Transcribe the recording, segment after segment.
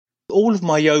All of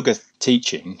my yoga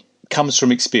teaching comes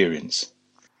from experience.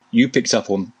 You picked up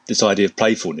on this idea of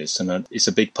playfulness, and it's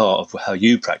a big part of how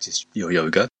you practice your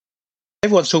yoga.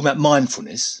 Everyone's talking about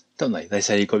mindfulness, don't they? They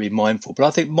say you've got to be mindful. But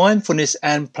I think mindfulness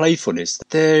and playfulness,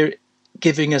 they're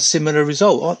giving a similar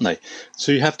result, aren't they?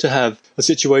 So you have to have a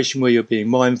situation where you're being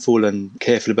mindful and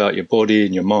careful about your body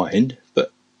and your mind,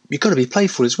 but you've got to be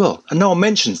playful as well. And no one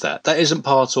mentions that. That isn't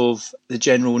part of the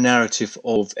general narrative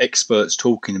of experts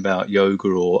talking about yoga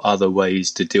or other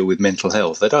ways to deal with mental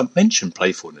health. They don't mention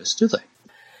playfulness, do they?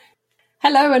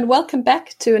 Hello and welcome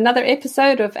back to another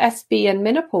episode of Aspie and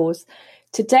Menopause.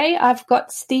 Today I've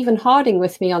got Stephen Harding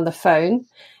with me on the phone.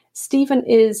 Stephen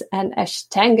is an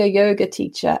Ashtanga yoga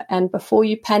teacher, and before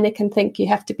you panic and think you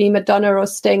have to be Madonna or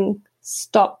Sting,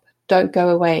 stop, don't go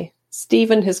away.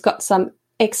 Stephen has got some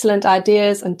excellent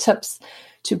ideas and tips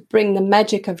to bring the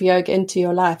magic of yoga into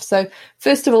your life. So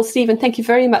first of all, Stephen, thank you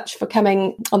very much for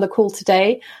coming on the call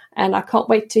today, and I can't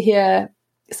wait to hear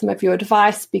some of your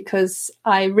advice because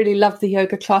I really love the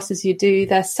yoga classes you do.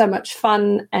 They're so much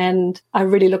fun and I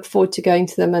really look forward to going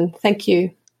to them, and thank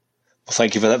you. Well,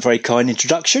 thank you for that very kind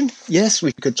introduction. Yes,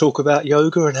 we could talk about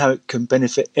yoga and how it can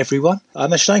benefit everyone.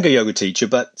 I'm a Ashtanga yoga teacher,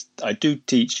 but I do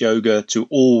teach yoga to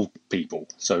all people.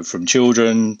 So from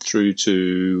children through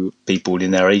to people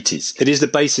in their 80s. It is the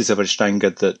basis of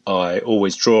Ashtanga that I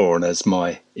always draw on as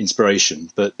my inspiration.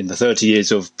 But in the 30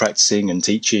 years of practicing and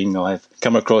teaching, I've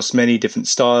come across many different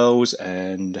styles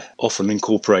and often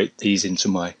incorporate these into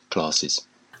my classes.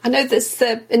 I know this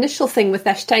the initial thing with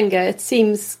Ashtanga, it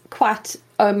seems quite,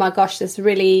 oh my gosh, this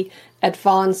really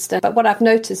advanced. But what I've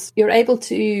noticed, you're able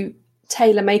to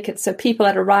tailor make it so people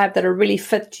that arrive that are really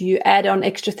fit, you add on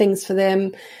extra things for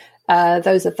them.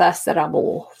 Those of us that are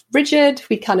more rigid,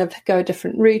 we kind of go a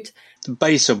different route. The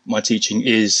base of my teaching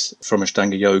is from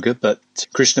Ashtanga yoga, but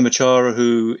Krishnamacharya,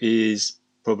 who is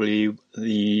probably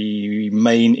the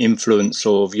main influence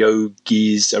of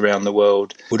yogis around the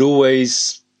world, would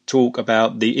always talk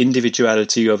about the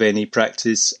individuality of any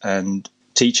practice and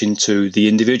teaching to the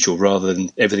individual rather than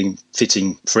everything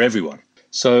fitting for everyone.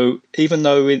 So even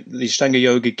though the Ashtanga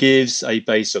yoga gives a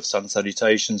base of sun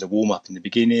salutations, a warm-up in the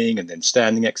beginning, and then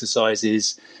standing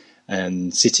exercises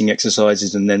and sitting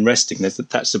exercises and then resting,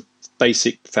 that's a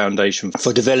basic foundation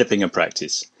for developing a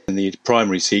practice. And the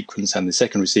primary sequence and the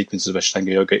secondary sequence of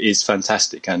Ashtanga yoga is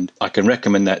fantastic, and I can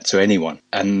recommend that to anyone,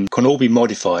 and can all be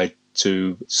modified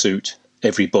to suit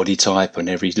every body type and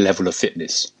every level of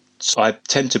fitness. So I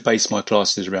tend to base my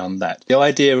classes around that. The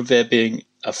idea of there being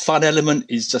a fun element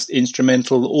is just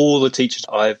instrumental. All the teachers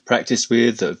I've practiced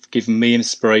with have given me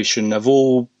inspiration, have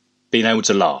all been able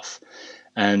to laugh.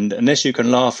 And unless you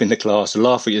can laugh in the class,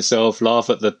 laugh at yourself,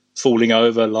 laugh at the falling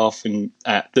over, laughing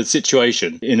at the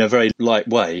situation in a very light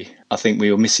way, I think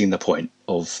we are missing the point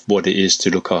of what it is to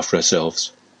look after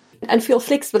ourselves. And feel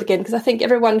flexible again, because I think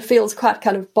everyone feels quite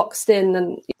kind of boxed in,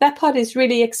 and that part is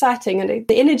really exciting, and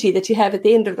the energy that you have at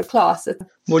the end of the class.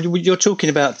 Well, you're talking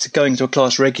about going to a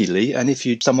class regularly, and if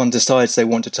someone decides they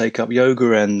want to take up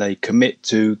yoga and they commit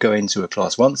to going to a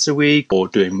class once a week or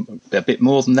doing a bit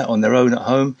more than that on their own at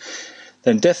home,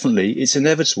 then definitely it's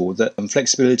inevitable that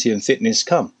flexibility and fitness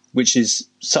come, which is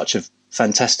such a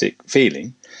fantastic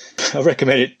feeling. I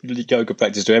recommend yoga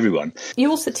practice to everyone.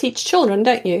 You also teach children,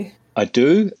 don't you? I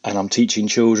do, and I'm teaching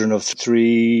children of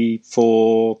 3,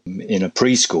 4 in a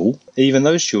preschool. Even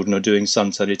those children are doing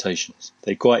sun salutations.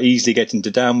 They quite easily get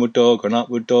into downward dog or an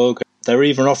upward dog. They're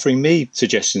even offering me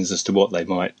suggestions as to what they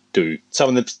might do. Some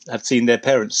of them have seen their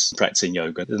parents practicing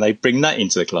yoga, and they bring that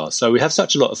into the class. So we have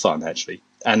such a lot of fun, actually.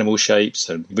 Animal shapes,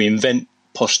 and we invent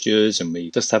postures, and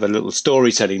we just have a little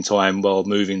storytelling time while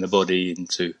moving the body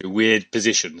into weird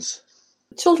positions.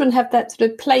 Children have that sort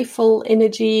of playful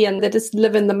energy, and they just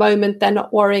live in the moment. They're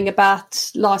not worrying about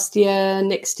last year,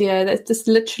 next year. They're just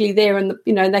literally there, and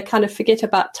they kind of forget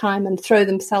about time and throw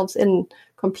themselves in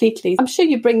completely. I'm sure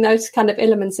you bring those kind of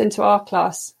elements into our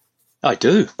class. I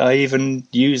do. I even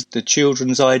use the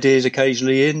children's ideas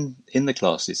occasionally in the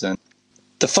classes. And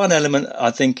the fun element,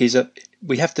 I think, is that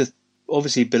we have to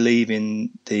obviously believe in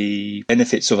the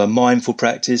benefits of a mindful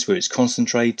practice where it's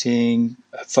concentrating,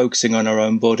 focusing on our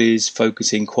own bodies,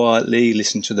 focusing quietly,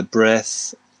 listening to the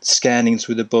breath, scanning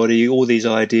through the body. All these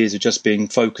ideas are just being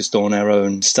focused on our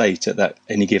own state at that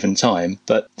any given time.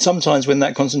 But sometimes when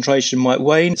that concentration might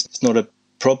wane, it's not a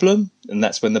problem, and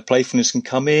that's when the playfulness can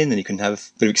come in, and you can have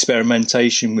a bit of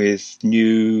experimentation with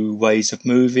new ways of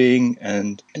moving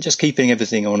and just keeping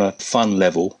everything on a fun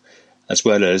level, as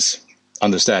well as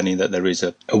understanding that there is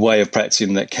a way of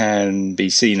practicing that can be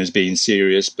seen as being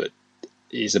serious, but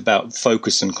is about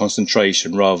focus and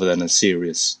concentration rather than a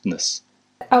seriousness.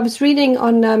 I was reading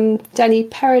on Danny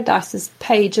Paradise's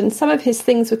page, and some of his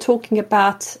things were talking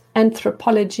about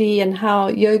anthropology and how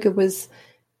yoga was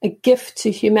a gift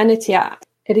to humanity.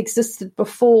 It existed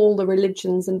before all the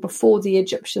religions and before the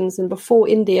Egyptians and before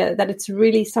India, that it's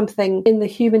really something in the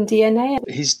human DNA.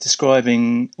 He's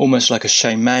describing almost like a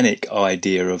shamanic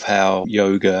idea of how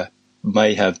yoga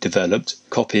may have developed,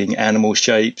 copying animal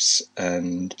shapes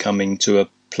and coming to a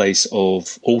place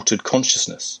of altered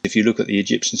consciousness. If you look at the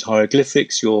Egyptians'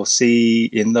 hieroglyphics, you'll see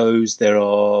in those there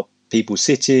are people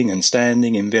sitting and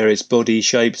standing in various body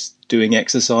shapes doing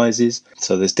exercises.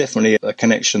 So there's definitely a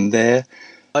connection there.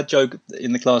 I joke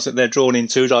in the class that they're drawn in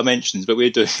 2 dimensions, but we're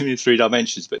doing it in 3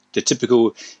 dimensions. But the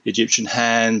typical Egyptian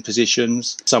hand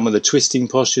positions, some of the twisting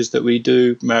postures that we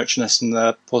do,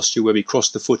 Marichanasana posture where we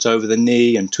cross the foot over the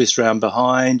knee and twist round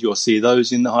behind, you'll see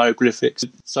those in the hieroglyphics.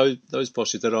 So those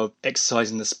postures that are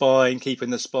exercising the spine, keeping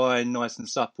the spine nice and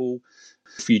supple.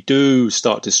 If you do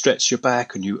start to stretch your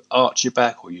back and you arch your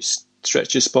back or you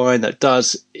stretch your spine, that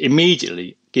does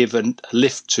immediately give a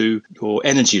lift to your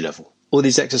energy level. All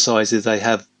these exercises, they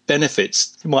have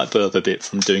benefits. You might burp a bit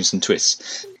from doing some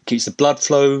twists. It keeps the blood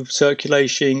flow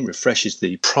circulating, refreshes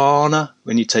the prana.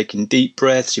 When you're taking deep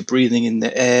breaths, you're breathing in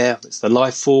the air. It's the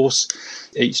life force.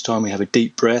 Each time we have a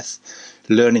deep breath,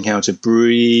 learning how to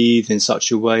breathe in such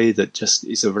a way that just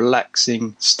is a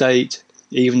relaxing state.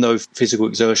 Even though physical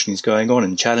exertion is going on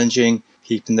and challenging,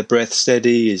 keeping the breath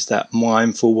steady is that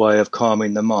mindful way of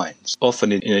calming the mind.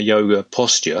 Often in a yoga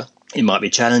posture, it might be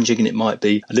challenging and it might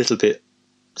be a little bit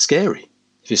scary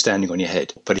if you're standing on your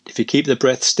head. But if you keep the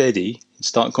breath steady and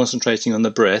start concentrating on the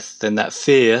breath, then that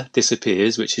fear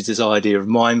disappears, which is this idea of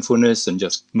mindfulness and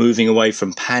just moving away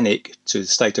from panic to a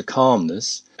state of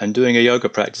calmness. And doing a yoga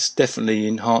practice definitely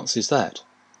enhances that.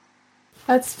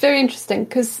 That's very interesting,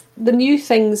 because the new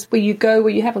things where you go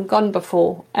where you haven't gone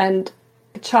before, and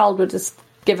a child would just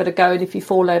give it a go, and if you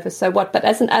fall over, so what? But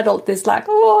as an adult, there's like,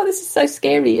 oh, this is so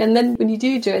scary. And then when you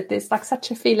do it, there's like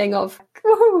such a feeling of,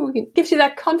 woohoo, it gives you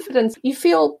that confidence. You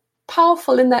feel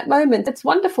powerful in that moment. It's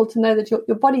wonderful to know that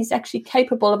your body's actually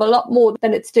capable of a lot more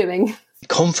than it's doing.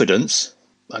 Confidence,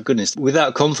 my goodness,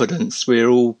 without confidence, we're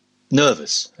all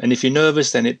nervous. And if you're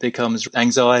nervous, then it becomes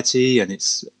anxiety, and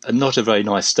it's not a very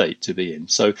nice state to be in.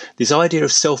 So this idea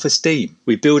of self-esteem,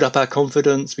 we build up our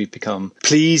confidence, we become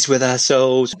pleased with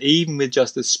ourselves, even with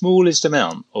just the smallest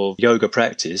amount of yoga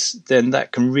practice, then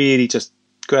that can really just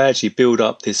gradually build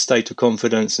up this state of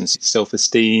confidence and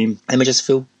self-esteem, and we just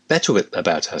feel better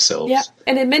about ourselves. Yeah,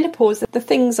 and in menopause, the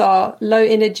things are low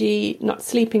energy, not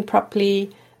sleeping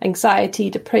properly, anxiety,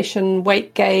 depression,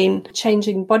 weight gain,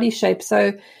 changing body shape.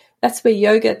 So that's where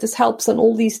yoga just helps on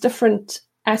all these different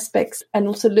aspects, and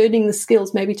also learning the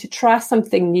skills maybe to try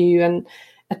something new. And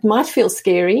it might feel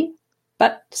scary,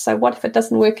 but so what if it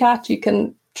doesn't work out? You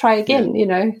can try again, you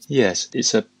know. Yes,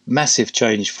 it's a massive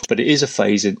change, but it is a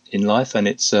phase in life, and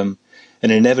it's an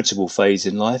inevitable phase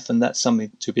in life, and that's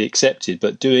something to be accepted.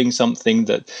 But doing something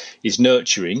that is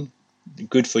nurturing,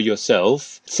 good for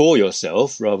yourself,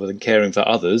 rather than caring for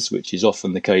others, which is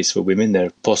often the case for women.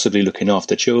 They're possibly looking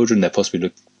after children, they're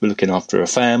possibly looking after a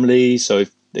family. So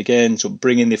again, sort of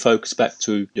bringing the focus back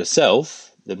to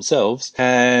yourself, themselves,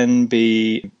 can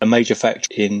be a major factor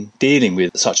in dealing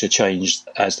with such a change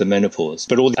as the menopause.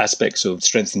 But all the aspects of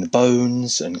strengthening the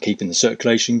bones and keeping the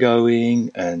circulation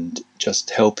going and just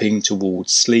helping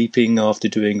towards sleeping after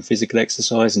doing physical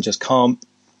exercise and just calm.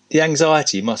 The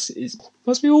anxiety must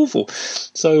be awful.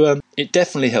 So it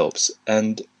definitely helps.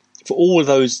 And for all of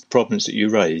those problems that you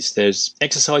raise, there's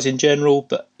exercise in general,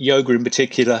 but yoga in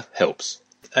particular helps.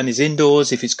 And it's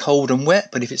indoors if it's cold and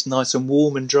wet, but if it's nice and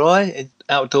warm and dry,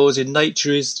 outdoors in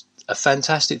nature is a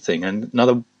fantastic thing. And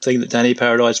another thing that Danny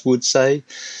Paradise would say,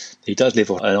 he does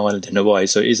live on an island in Hawaii,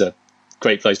 so it is a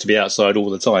great place to be outside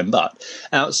all the time. But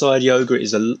outside yoga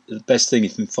is the best thing you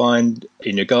can find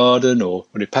in your garden or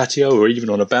on your patio or even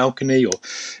on a balcony or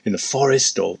in the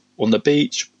forest or on the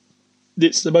beach.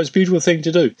 It's the most beautiful thing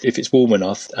to do if it's warm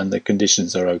enough and the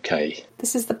conditions are okay.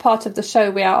 This is the part of the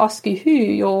show where I ask you who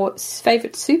your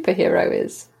favourite superhero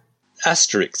is.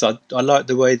 Asterix. I like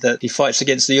the way that he fights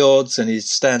against the odds and he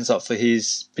stands up for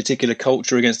his particular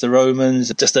culture against the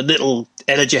Romans. Just a little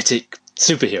energetic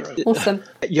superhero. Awesome.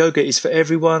 Yoga is for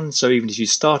everyone. So even if you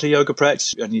start a yoga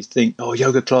practice and you think, oh,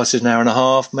 yoga class is an hour and a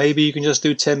half, maybe you can just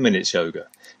do 10 minutes yoga.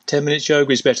 10 minutes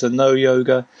yoga is better than no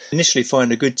yoga. Initially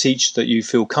find a good teacher that you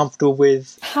feel comfortable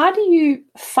with. How do you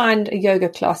find a yoga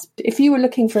class? If you were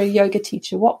looking for a yoga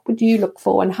teacher, what would you look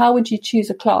for and how would you choose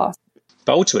a class?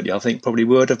 But ultimately, I think probably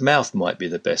word of mouth might be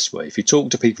the best way. If you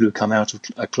talk to people who come out of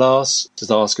a class,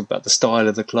 just ask about the style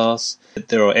of the class.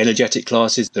 There are energetic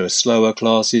classes, there are slower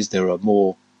classes, there are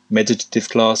more meditative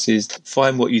classes.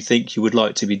 Find what you think you would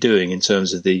like to be doing in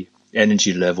terms of the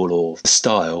energy level or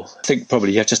style. I think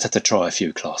probably you just have to try a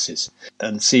few classes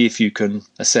and see if you can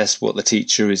assess what the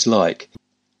teacher is like.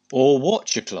 Or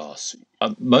watch a class.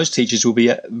 Most teachers will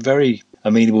be very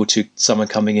amenable to someone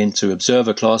coming in to observe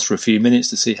a class for a few minutes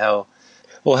to see how,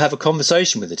 or have a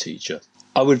conversation with the teacher.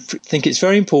 I would think it's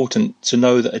very important to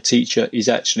know that a teacher is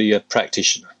actually a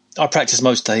practitioner. I practice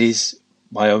most days,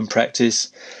 my own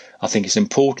practice. I think it's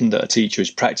important that a teacher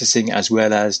is practicing as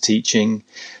well as teaching.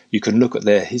 You can look at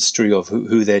their history of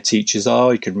who their teachers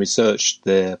are. You can research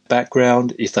their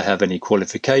background, if they have any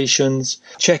qualifications.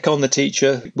 Check on the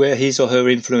teacher, where his or her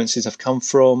influences have come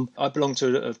from. I belong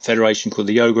to a federation called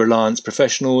the Yoga Alliance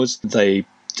Professionals. They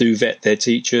do vet their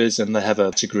teachers, and they have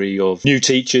a degree of new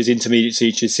teachers, intermediate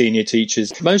teachers, senior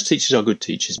teachers. Most teachers are good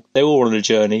teachers. They're all on a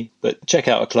journey, but check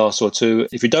out a class or two.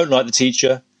 If you don't like the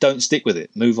teacher, don't stick with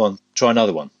it. Move on. Try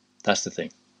another one. That's the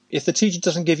thing. If the teacher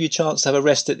doesn't give you a chance to have a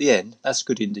rest at the end, that's a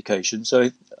good indication. So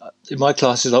in my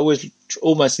classes, I always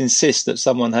almost insist that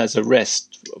someone has a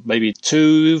rest, maybe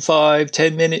 2, 5,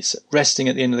 10 minutes resting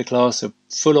at the end of the class, a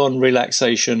full-on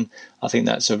relaxation. I think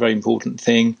that's a very important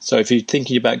thing. So if you're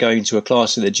thinking about going to a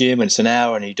class in the gym and it's an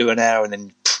hour and you do an hour and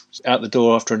then out the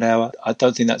door after an hour, I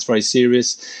don't think that's very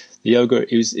serious. The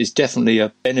yoga is definitely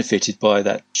benefited by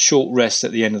that short rest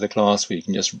at the end of the class where you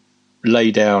can just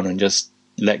lay down and just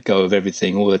let go of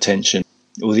everything, all the tension,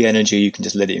 all the energy. You can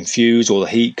just let it infuse, all the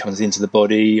heat comes into the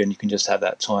body, and you can just have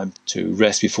that time to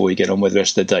rest before you get on with the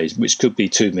rest of the day, which could be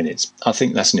 2 minutes. I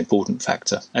think that's an important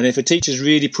factor. And if a teacher's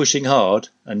really pushing hard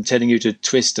and telling you to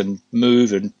twist and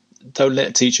move, and don't let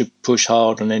a teacher push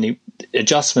hard on any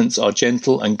adjustments, are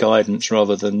gentle and guidance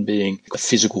rather than being a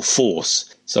physical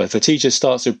force. So if a teacher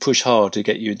starts to push hard to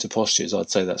get you into postures, I'd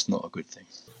say that's not a good thing.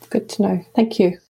 Good to know. Thank you.